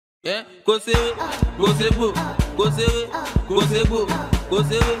Yeah, go say it, go say boo, go say it, go say boo, go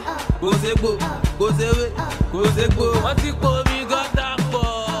say it, go say boo, go say it, go say boo. What you call me got that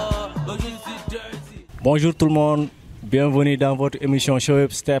for? Don't you see dirty? Bonjour tout le monde, bienvenue dans votre émission Show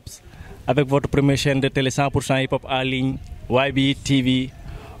Up Steps avec votre première chaîne de télé 100% hip-hop en ligne, YBE-TV.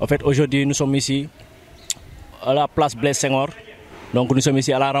 En fait, aujourd'hui, nous sommes ici à la place Blaise Senghor. Donc, nous sommes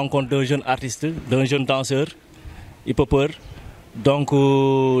ici à la rencontre d'un jeune artiste, d'un jeune danseur, hip-hopper. Donc,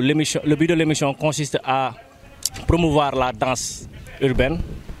 le but de l'émission consiste à promouvoir la danse urbaine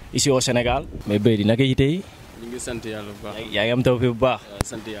ici au Sénégal. Mais BAIDY, naka yite yi? ñu ngi sant yàlla bu baax. yaa ngi am taw fi bu baax.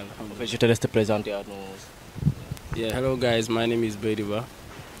 sant yàlla. En fait, je te laisse te présenter à nous. Yeah, hello guys, my name is BAIDY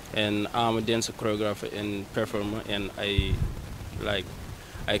and I'm a dancer, choreographer and performer, and I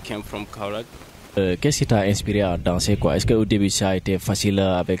came from Kaolack. Qu'est-ce qui t'a inspiré à danser quoi? Est-ce qu'au début ça a été facile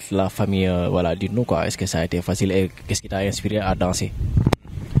avec la famille? Voilà, dites-nous quoi. Est-ce que ça a été facile et qu'est-ce qui t'a inspiré à danser?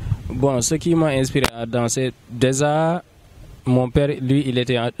 Bon, ce qui m'a inspiré à danser, déjà, mon père, lui, il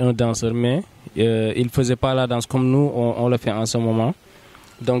était un danseur, mais il ne faisait pas la danse comme nous, on le fait en ce moment.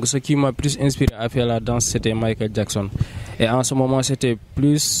 Donc, ce qui m'a plus inspiré à faire la danse, c'était Michael Jackson. Et en ce moment, c'était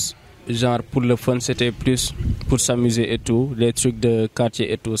plus genre pour le fun, c'était plus pour s'amuser et tout, les trucs de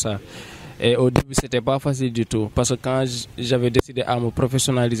quartier et tout ça. Et au début, c'était pas facile du tout. Parce que quand j'avais décidé à me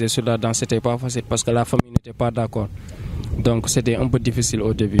professionnaliser sur la danse, c'était pas facile parce que la famille n'était pas d'accord. Donc, c'était un peu difficile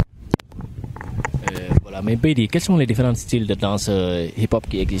au début. Voilà, mais BAIDY, quels sont les différents styles de danse hip-hop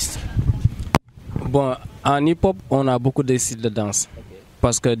qui existent? Bon, en hip-hop, on a beaucoup de styles de danse.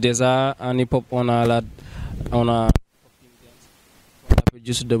 Parce que déjà, en hip-hop, on a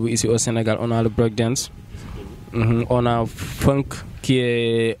juste debout ici au Sénégal, on a le breakdance. On a funk qui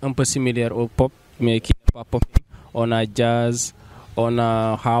est un peu similaire au pop, mais qui n'est pas pop. On a jazz, on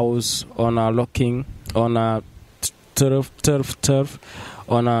a house, on a locking, on a turf,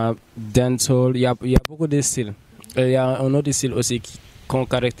 on a dancehall. Il y a beaucoup de styles. Il y a un autre style aussi qu'on ne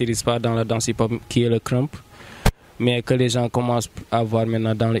caractérise pas dans la danse hip-hop, qui est le crump, mais que les gens commencent à voir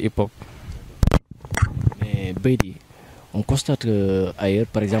maintenant dans le hip-hop. Mais BAIDY, on constate ailleurs,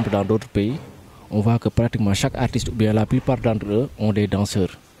 par exemple dans d'autres pays, on voit que pratiquement chaque artiste, ou bien la plupart d'entre eux, ont des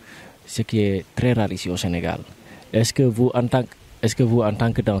danseurs. Ce qui est très rare ici au Sénégal. Est-ce que vous, en tant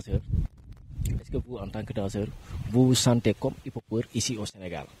que danseur, vous vous sentez comme hip-hopper ici au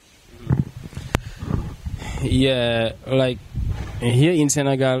Sénégal? Yeah, like here in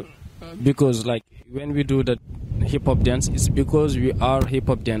Senegal, because like when we do the hip-hop dance, it's because we are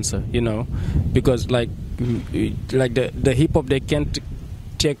hip-hop dancer, you know, because like the hip-hop, they can't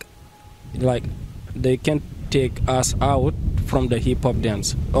take us out from the hip-hop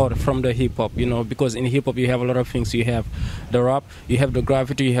dance or from the hip-hop, you know, because in hip-hop you have a lot of things. You have the rap, you have the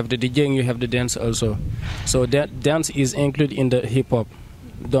graffiti, you have the DJing, you have the dance also. So that dance is included in the hip-hop.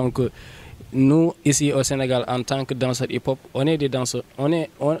 Donc nous, ici au Sénégal, en tant que danseurs hip-hop, on est des danseurs,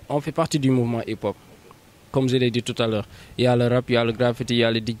 on fait partie du mouvement hip-hop. Comme je l'ai dit tout à l'heure, il y a le rap, il y a le graffiti, il y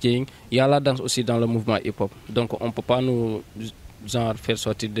a le DJing, il y a la danse aussi dans le mouvement hip-hop. Donc on ne peut pas nous faire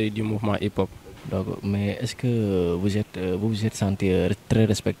sortir du mouvement hip-hop. Donc, mais est-ce que vous vous êtes senti très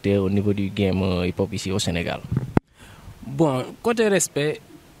respecté au niveau du game hip-hop ici au Sénégal? Bon, côté respect,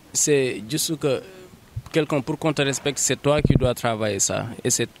 c'est juste que quelqu'un pour qu'on te respecte, c'est toi qui dois travailler ça.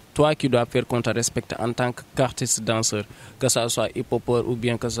 Et c'est toi qui dois faire qu'on te respecte en tant qu'artiste danseur, que ce soit hip-hopper ou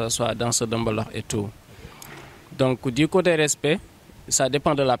bien que ce soit danseur de mbalax et tout. Donc, du côté respect, ça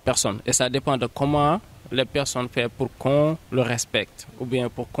dépend de la personne et ça dépend de comment les personnes font pour qu'on le respecte ou bien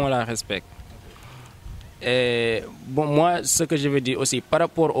pour qu'on la respecte. Et bon, moi, ce que je veux dire aussi par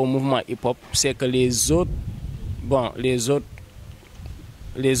rapport au mouvement hip-hop, c'est que les autres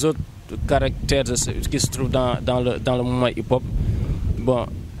caractères qui se trouvent dans le mouvement hip-hop, bon,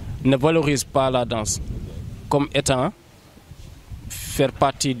 ne valorisent pas la danse comme étant faire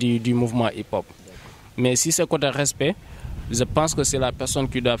partie du mouvement hip-hop. Mais si c'est côté respect, je pense que c'est la personne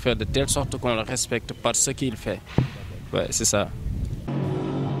qui doit faire de telle sorte qu'on le respecte par ce qu'il fait. Ouais, c'est ça.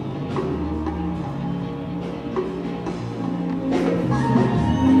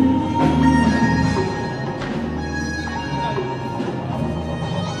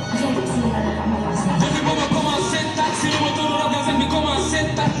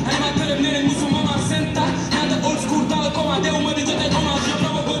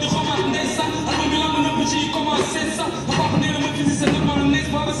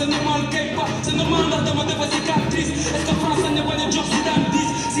 C'est normal ndax dama defa cicatrice. Est-ce que France ne bañ a jox si daan 10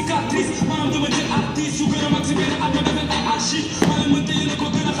 cicatrice maanaam dama jël artiste yu gën a mag si benn at ma defee ay archive maa leen mën tëye na ko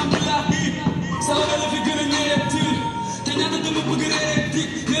gën a xam ne laa bii sa la la fi gën a ñereeb til te ñaata dama bëgg réeréeb dik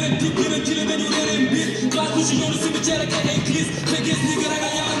réeréeb dik gën a ci la dañu réeréeb biir classe bu si ñoonu cimetière ak ay église te gis ni gën a nga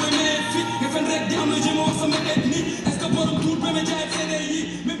yàlla mooy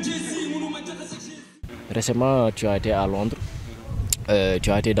récemment, tu as été à Londres.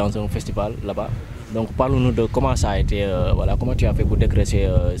 Tu as été dans un festival là-bas. Donc, parle-nous de comment ça a été, voilà, comment tu as fait pour décrocher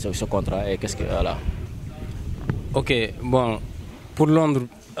ce contrat et qu'est-ce que, voilà. Ok, bon, pour Londres,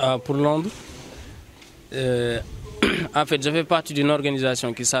 en fait, je fais partie d'une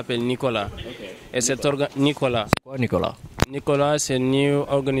organisation qui s'appelle Nicolas. Okay. Et cette Nicolas. C'est quoi Nicolas? Nicolas, c'est New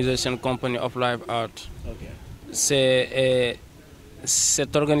Organization Company of Live Art. Okay.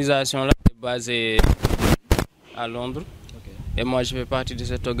 Cette organisation-là est basée à Londres. Okay. Et moi, je fais partie de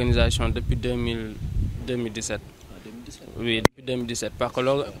cette organisation depuis 2017. Ah, 2017? Oui, depuis 2017.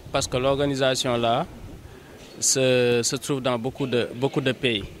 Parce que l'organisation-là se trouve dans beaucoup de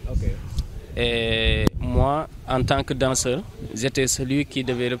pays. Okay. Et moi, en tant que danseur, j'étais celui qui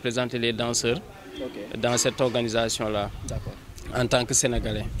devait représenter les danseurs dans cette organisation-là, en tant que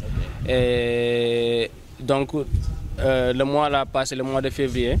Sénégalais. Okay. Et donc, le mois là passé, le mois de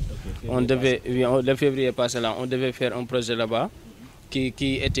février, le février passé là, on devait faire un projet là-bas qui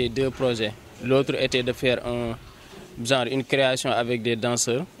était 2 projets. L'autre était de faire une création avec des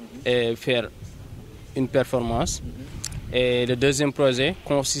danseurs et faire une performance. Et le deuxième projet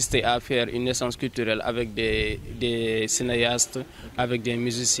consistait à faire une naissance culturelle avec des cinéastes, avec des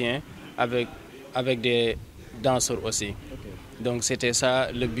musiciens, avec des danseurs aussi. Okay. Donc c'était ça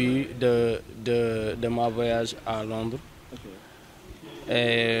le but de mon voyage à Londres. Okay.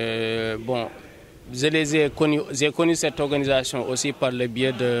 Et bon, j'ai connu cette organisation aussi par le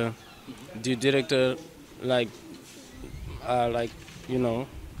biais du directeur,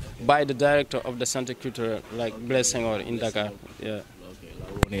 by the director of the Center Cultural, Blessing or in Dakar. Yeah.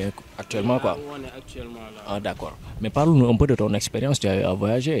 On est actuellement quoi? On est actuellement là. Ah d'accord. Mais parle-nous un peu de ton expérience, tu as eu à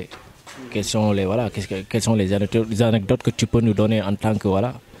voyager. Quelles sont les anecdotes que tu peux nous donner en tant que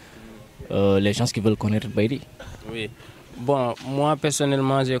les gens qui veulent connaître BAIDY? Oui. Bon, moi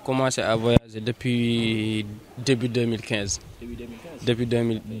personnellement, j'ai commencé à voyager depuis début 2015. Début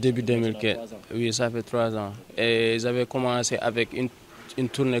 2015. Oui, ça fait 3 ans. Et j'avais commencé avec une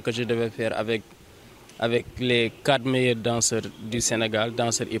tournée que je devais faire avec les 4 meilleurs danseurs du Sénégal,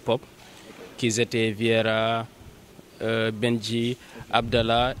 danseurs hip-hop, qui étaient Viera, Benji,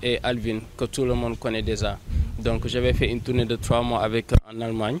 Abdallah et Alvin, que tout le monde connaît déjà. Donc j'avais fait une tournée de 3 mois avec eux en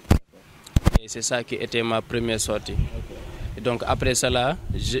Allemagne. Et c'est ça qui était ma première sortie. Et donc après cela,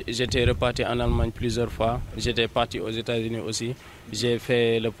 j'étais reparti en Allemagne plusieurs fois. J'étais parti aux États-Unis aussi. J'ai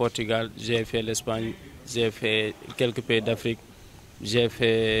fait le Portugal, j'ai fait l'Espagne, j'ai fait quelques pays d'Afrique. J'ai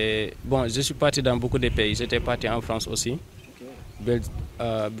fait... Bon, je suis parti dans beaucoup de pays. J'étais parti en France aussi,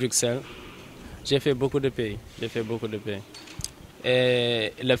 Bruxelles. J'ai fait beaucoup de pays.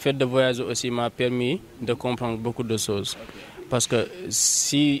 Et le fait de voyager aussi m'a permis de comprendre beaucoup de choses. Parce que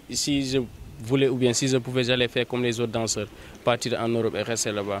si je voulais ou bien si je pouvais, j'allais faire comme les autres danseurs, partir en Europe et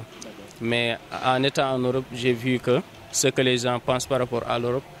rester là-bas. Mais en étant en Europe, j'ai vu que ce que les gens pensent par rapport à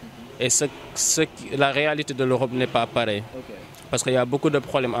l'Europe et la réalité de l'Europe n'est pas pareille. Parce qu'il y a beaucoup de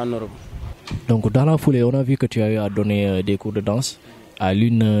problèmes en Europe. Donc dans la foulée, on a vu que tu as eu à donner des cours de danse à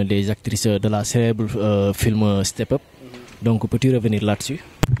l'une des actrices de la célèbre film Step Up. Donc peux-tu revenir là-dessus?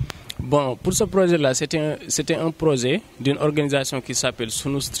 Bon, pour ce projet-là, c'était un projet d'une organisation qui s'appelle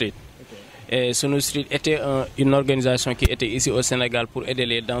Sunu Street. Et Sunu Street était une organisation qui était ici au Sénégal pour aider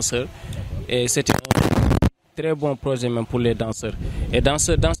les danseurs. Et c'était très bon projet même pour les danseurs. Et dans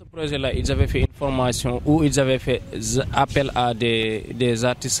ce projet-là, ils avaient fait une formation où ils avaient fait appel à des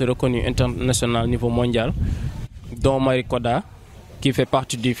artistes reconnus international niveau mondial, dont Marie Koda, qui fait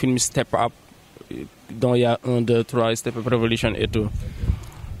partie du film Step Up, dont il y a 1, 2, 3, Step Up Revolution et tout.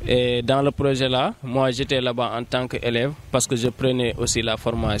 Et dans le projet-là, moi j'étais là-bas en tant qu'élève parce que je prenais aussi la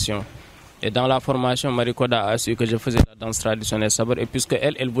formation. Et dans la formation, Marie Koda a su que je faisais la danse traditionnelle sabar. Et puisque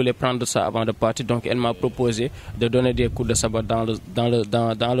elle voulait prendre ça avant de partir, donc elle m'a proposé de donner des cours de sabar dans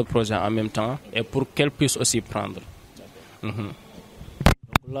le projet en même temps, et pour qu'elle puisse aussi prendre. Donc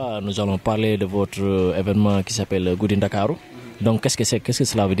là, nous allons parler de votre événement qui s'appelle Goudin Dakaru. Donc qu'est-ce que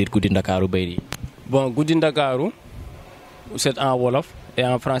cela veut dire Goudin Dakaru, BAIDY? Bon, Goudin Dakaru, c'est en Wolof, et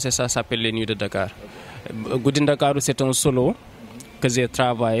en français ça s'appelle les Nuits de Dakar. Goudin Dakaru, c'est un solo que j'ai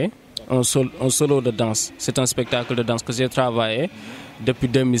travaillé. Un solo de danse. C'est un spectacle de danse que j'ai travaillé depuis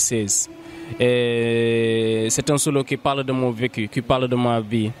 2016. Et c'est un solo qui parle de mon vécu, qui parle de ma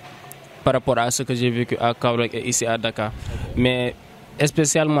vie par rapport à ce que j'ai vécu à Kaolack et ici à Dakar. Mais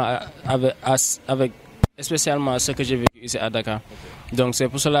spécialement spécialement ce que j'ai vécu ici à Dakar. Donc c'est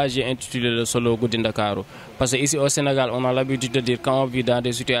pour cela que j'ai intitulé le solo Goudin Dakaru. Parce que ici au Sénégal, on a l'habitude de dire quand on vit dans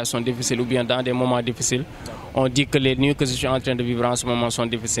des situations difficiles ou bien dans des moments difficiles, on dit que les nuits que je suis en train de vivre en ce moment sont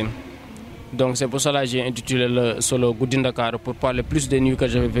difficiles. Donc c'est pour cela que j'ai intitulé le solo Goudin Dakar pour parler plus des nuits que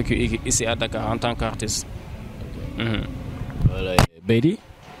j'avais vécues ici à Dakar en tant qu'artiste. Voilà, BAIDY,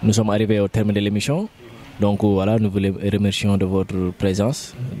 nous sommes arrivés au terme de l'émission. Donc voilà, nous vous remercions de votre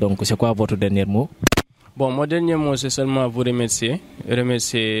présence. Donc c'est quoi votre dernier mot? Bon, mon dernier mot, c'est seulement vous remercier.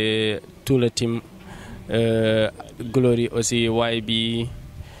 Remercier tout le team. Glory aussi, YBE.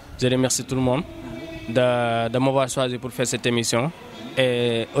 Je remercie tout le monde de m'avoir choisi pour faire cette émission.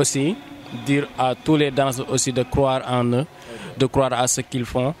 Et aussi dire à tous les danseurs aussi de croire en eux, de croire à ce qu'ils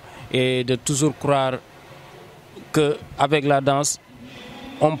font et de toujours croire qu'avec la danse,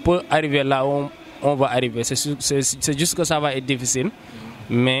 on peut arriver là où on va arriver. C'est juste que ça va être difficile,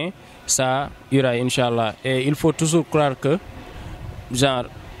 mais ça ira, Inch'Allah. Et il faut toujours croire que, genre,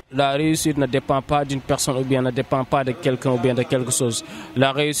 la réussite ne dépend pas d'une personne ou bien ne dépend pas de quelqu'un ou bien de quelque chose.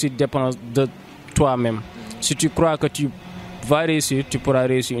 La réussite dépend de toi-même. Si tu crois que tu vas réussir, tu pourras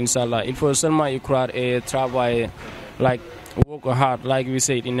réussir, Inch'Allah. Il faut seulement y croire et travailler, like, work hard, like we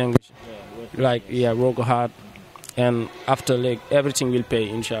say it in English. Like, yeah, work hard. And after, like, everything will pay,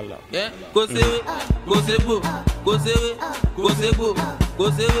 Inshallah. Yeah, go say it, go say boo, go say it, go say boo, go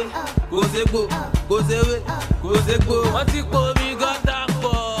say it, go say boo, go say it, go say boo. What you call me, got